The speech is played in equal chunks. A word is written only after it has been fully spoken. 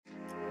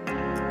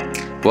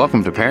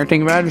Welcome to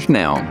Parenting Matters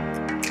Now,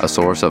 a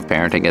source of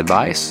parenting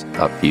advice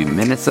a few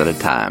minutes at a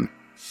time.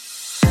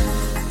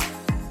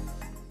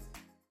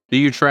 Do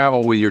you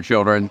travel with your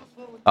children?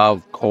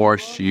 Of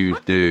course you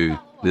do.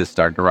 This is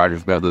Dr. Roger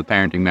Smith with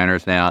Parenting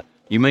Matters Now.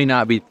 You may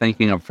not be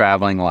thinking of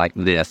traveling like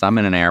this. I'm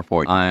in an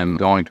airport. I'm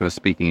going to a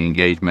speaking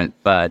engagement,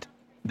 but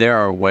there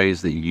are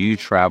ways that you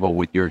travel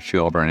with your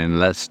children, and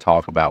let's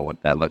talk about what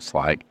that looks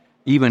like.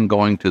 Even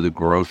going to the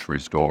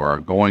grocery store, or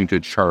going to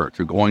church,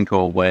 or going to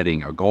a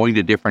wedding, or going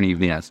to different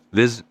events,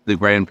 visit the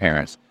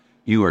grandparents.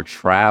 You are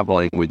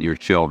traveling with your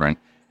children,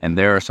 and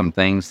there are some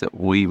things that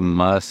we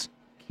must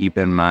keep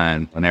in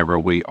mind whenever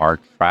we are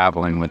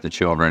traveling with the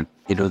children.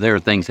 There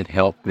are things that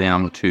help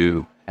them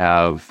to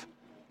have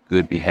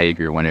good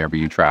behavior whenever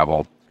you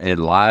travel. It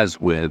lies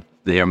with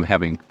them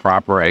having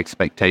proper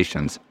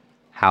expectations.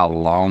 How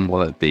long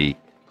will it be?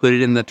 Put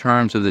it in the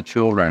terms of the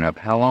children of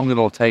how long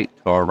it'll take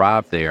to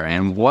arrive there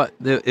and what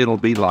it'll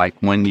be like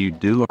when you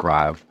do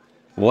arrive.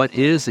 What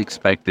is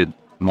expected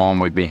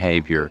normal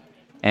behavior?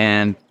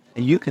 And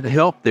you can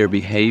help their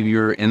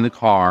behavior in the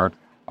car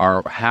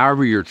or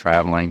however you're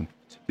traveling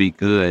to be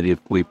good if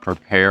we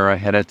prepare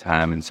ahead of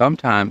time. And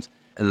sometimes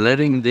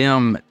letting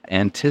them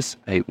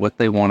anticipate what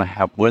they want to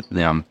have with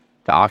them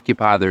to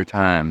occupy their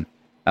time.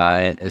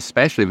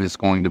 Especially if it's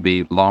going to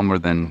be longer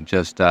than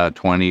just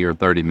 20 or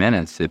 30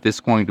 minutes. If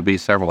it's going to be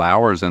several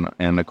hours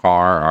in the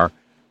car or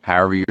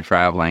however you're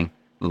traveling,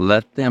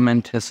 let them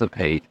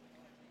anticipate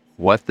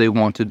what they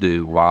want to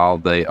do while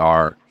they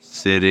are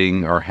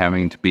sitting or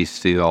having to be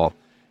still,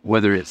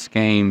 whether it's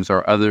games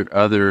or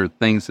other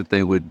things that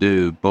they would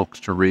do, books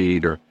to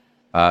read, or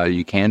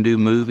you can do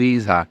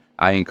movies. I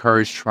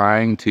encourage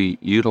trying to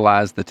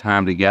utilize the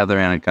time together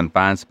in a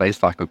confined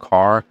space like a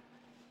car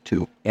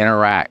to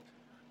interact.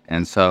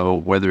 And so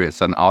whether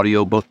it's an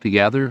audio book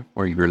together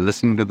where you're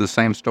listening to the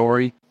same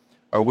story,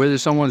 or whether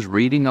someone's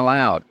reading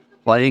aloud,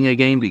 playing a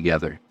game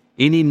together,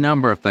 any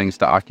number of things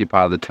to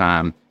occupy the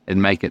time and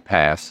make it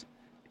pass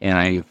in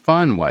a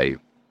fun way.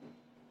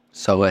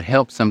 So it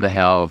helps them to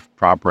have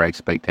proper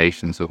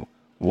expectations of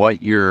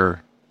what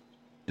your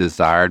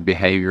desired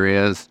behavior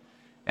is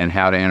and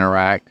how to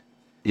interact.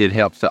 It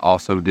helps to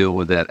also deal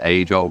with that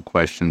age-old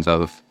questions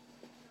of,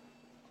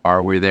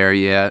 are we there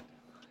yet?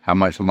 How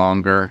much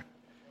longer?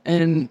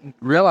 And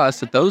realize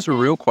that those are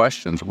real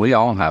questions. We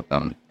all have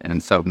them.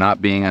 And so not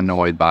being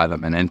annoyed by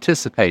them and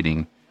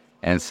anticipating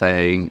and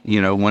saying,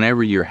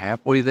 whenever you're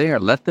halfway there,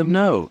 let them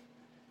know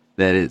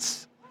that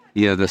it's,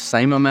 the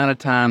same amount of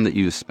time that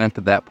you spent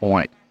at that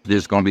point,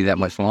 there's going to be that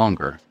much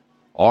longer.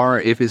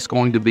 Or if it's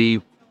going to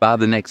be by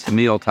the next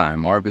meal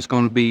time, or if it's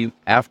going to be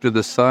after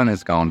the sun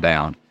has gone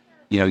down,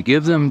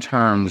 give them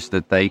terms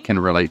that they can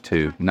relate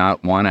to,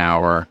 not 1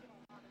 hour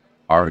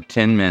or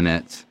 10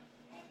 minutes.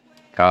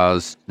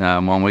 Because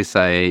when we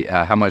say,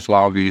 how much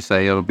longer, you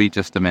say it'll be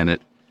just a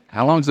minute.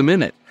 How long's a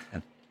minute?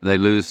 They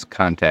lose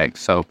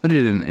context. So put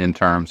it in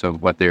terms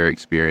of what their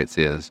experience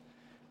is.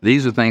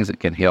 These are things that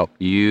can help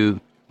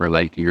you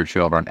relate to your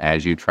children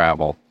as you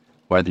travel,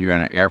 whether you're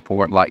in an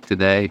airport like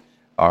today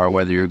or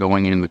whether you're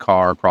going in the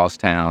car across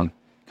town.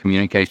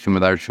 Communication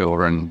with our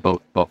children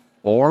both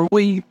before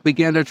we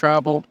begin to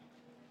travel,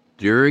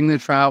 during the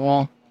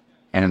travel,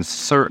 and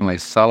certainly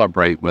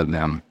celebrate with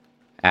them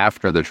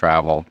after the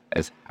travel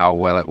as how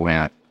well it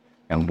went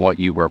and what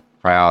you were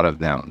proud of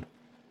them.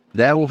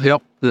 That will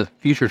help the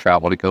future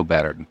travel to go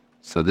better.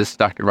 So this is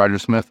Dr. Roger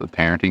Smith with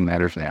Parenting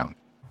Matters Now.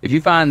 If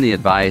you find the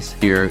advice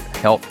here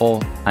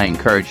helpful, I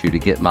encourage you to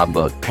get my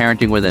book,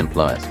 Parenting with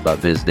Influence, by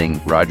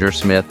visiting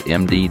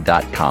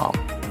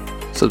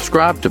rogersmithmd.com.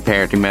 Subscribe to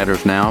Parenting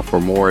Matters Now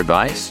for more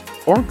advice,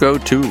 or go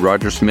to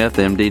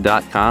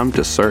rogersmithmd.com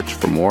to search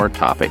for more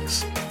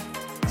topics.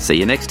 See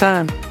you next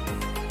time.